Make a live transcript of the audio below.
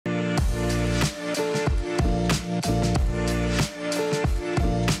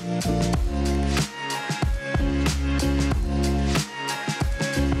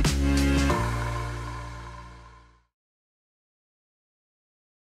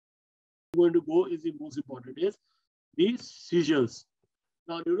going to go is the most important is these seizures.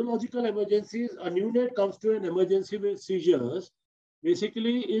 Now, neurological emergencies, a neonate comes to an emergency with seizures.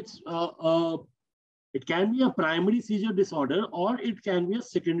 Basically, it can be a primary seizure disorder or it can be a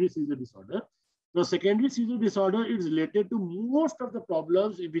secondary seizure disorder. Now, secondary seizure disorder is related to most of the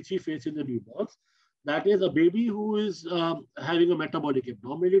problems which we face in the newborns. That is a baby who is having a metabolic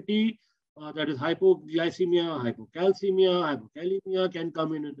abnormality, that is hypoglycemia, hypocalcemia, hypokalemia can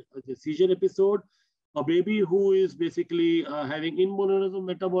come in a seizure episode. A baby who is basically having inmonorism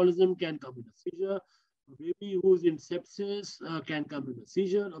metabolism can come in a seizure. A baby who's in sepsis can come in a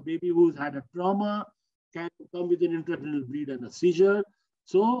seizure. A baby who's had a trauma can come with an intracranial bleed and a seizure.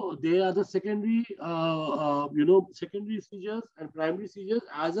 So they are the secondary, secondary seizures and primary seizures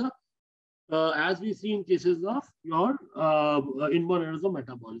as we see in cases of your inmonorism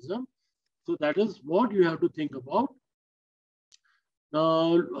metabolism. So that is what you have to think about.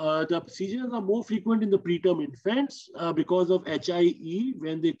 Now, the seizures are more frequent in the preterm infants because of HIE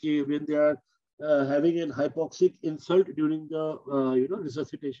when they are having an hypoxic insult during the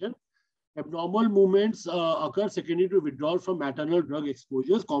resuscitation. Abnormal movements occur secondary to withdrawal from maternal drug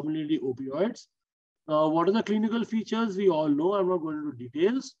exposures, commonly opioids. What are the clinical features? We all know. I'm not going into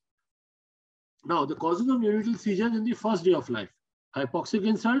details. Now, the causes of neonatal seizures in the first day of life: hypoxic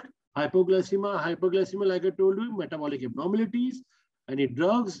insult, hypoglycemia, like I told you, metabolic abnormalities, any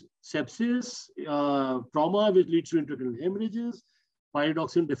drugs, sepsis, trauma which leads to intracranial hemorrhages,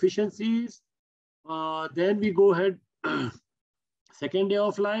 pyridoxine deficiencies. Then we go ahead, second day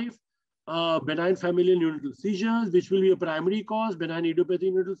of life, benign familial neonatal seizures, which will be a primary cause, benign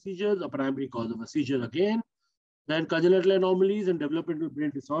idiopathic neonatal seizures, a primary cause of a seizure again. Then congenital anomalies and developmental brain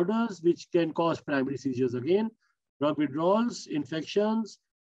disorders, which can cause primary seizures again, drug withdrawals, infections,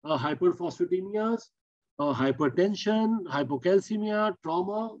 hyperphosphatemias, hypertension, hypocalcemia,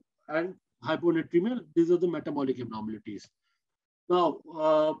 trauma, and hyponatremia. These are the metabolic abnormalities.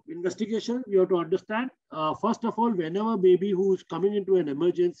 Now, investigation, you have to understand, first of all, whenever a baby who is coming into an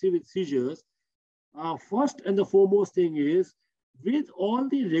emergency with seizures, first and the foremost thing is, with all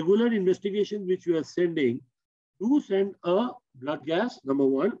the regular investigations which you are sending, do send a blood gas, number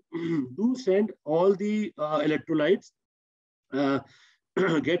one. Do send all the electrolytes.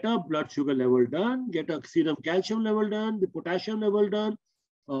 Get a blood sugar level done, get a serum calcium level done, the potassium level done,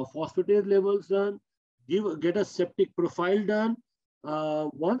 phosphatase levels done, get a septic profile done.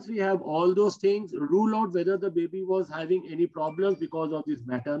 Once we have all those things, rule out whether the baby was having any problems because of this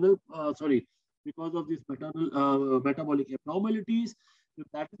maternal, metabolic abnormalities. If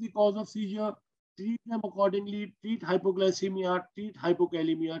that is the cause of seizure, treat them accordingly, treat hypoglycemia, treat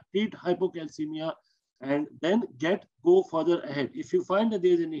hypokalemia, treat hypocalcemia, and then go further ahead. If you find that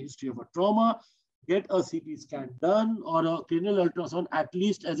there is any history of a trauma, get a CT scan done or a cranial ultrasound at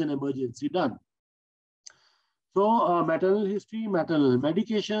least as an emergency done. So maternal history, maternal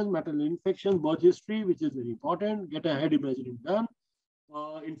medication, maternal infection, birth history, which is very important. Get a head imaging done.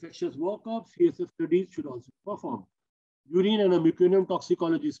 Infectious workup, CSF studies should also be performed. Urine and a meconium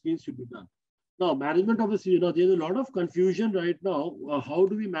toxicology screens should be done. Now, management of a seizure. Now, there's a lot of confusion right now. How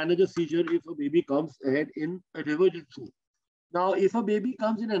do we manage a seizure if a baby comes ahead in an emergency? Now, if a baby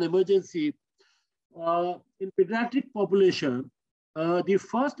comes in an emergency, in pediatric population, the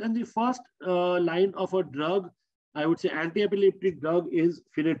first line of a drug, I would say anti-epileptic drug, is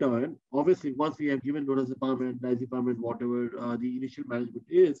phenytoin. Obviously, once we have given lorazepam and diazepam and whatever the initial management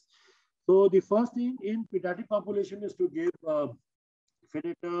is. So the first thing in pediatric population is to give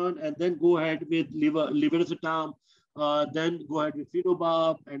phenytoin, and then go ahead with levetiracetam, then go ahead with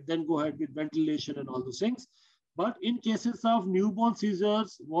phenobarb, and then go ahead with ventilation and all those things. But in cases of newborn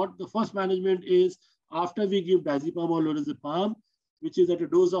seizures, what the first management is, after we give diazepam or lorazepam, which is at a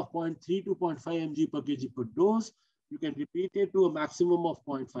dose of 0.3 to 0.5 mg per kg per dose, you can repeat it to a maximum of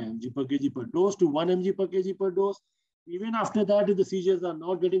 0.5 mg per kg per dose to 1 mg per kg per dose. Even after that, if the seizures are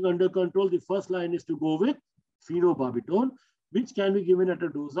not getting under control, the first line is to go with phenobarbital, which can be given at a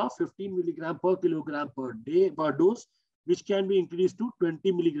dose of 15 milligram per kilogram per day per dose, which can be increased to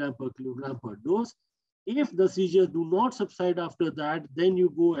 20 milligram per kilogram per dose. If the seizures do not subside after that, then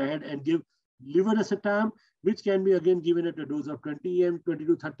you go ahead and give levetiracetam, which can be again given at a dose of 20 to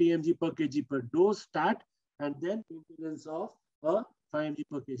 30 mg per kg per dose stat, and then maintenance of a 5 mg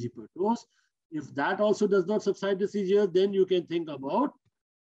per kg per dose. If that also does not subside the seizure, then you can think about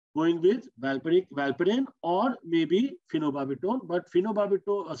going with valparin or maybe phenobarbital, but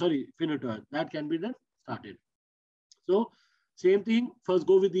phenytoin, that can be then started. So same thing, first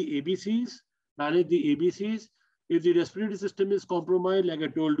go with the ABCs, manage the ABCs. If the respiratory system is compromised, like I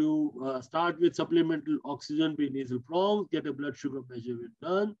told you, start with supplemental oxygen with nasal prongs, get a blood sugar measurement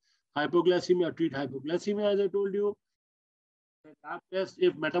done, Hypoglycemia, treat hypoglycemia, as I told you. Lab test,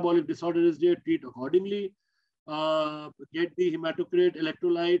 if metabolic disorder is there, treat accordingly. Get the hematocrit,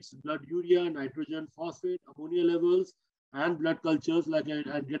 electrolytes, blood urea, nitrogen, phosphate, ammonia levels, and blood cultures, like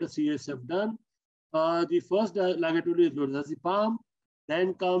and get a CSF done. The first, like I told you, is lorazepam.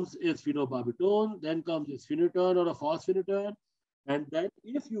 Then comes is phenobarbital. Then comes is phenytoin or a phospheniton. And then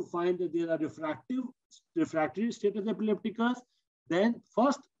if you find that there are refractory status epilepticus, then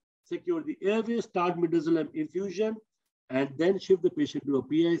first secure the airway, start midazolam infusion, and then shift the patient to a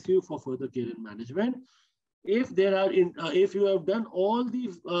PICU for further care and management. If there are if you have done all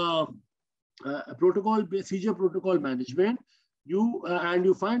the seizure protocol management, and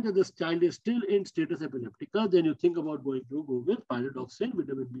you find that this child is still in status epilepticus, then you think about go with pyridoxine,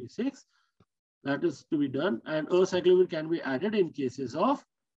 vitamin B6. That is to be done, and ercyclovir can be added in cases of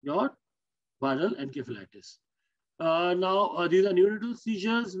your viral encephalitis. Now, these are neonatal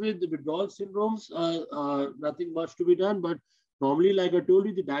seizures with withdrawal syndromes. Nothing much to be done, but normally, like I told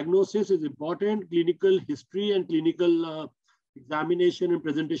you, the diagnosis is important. Clinical history and clinical examination and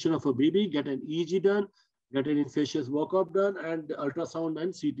presentation of a baby. Get an EEG done, get an infectious workup done, and ultrasound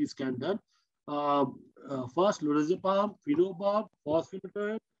and CT scan done. First, lorazepam, phenobarb,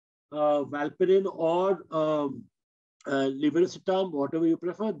 phospheniton, valparin, or levetiracetam, whatever you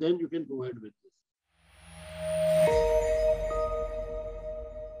prefer. Then you can go ahead with this.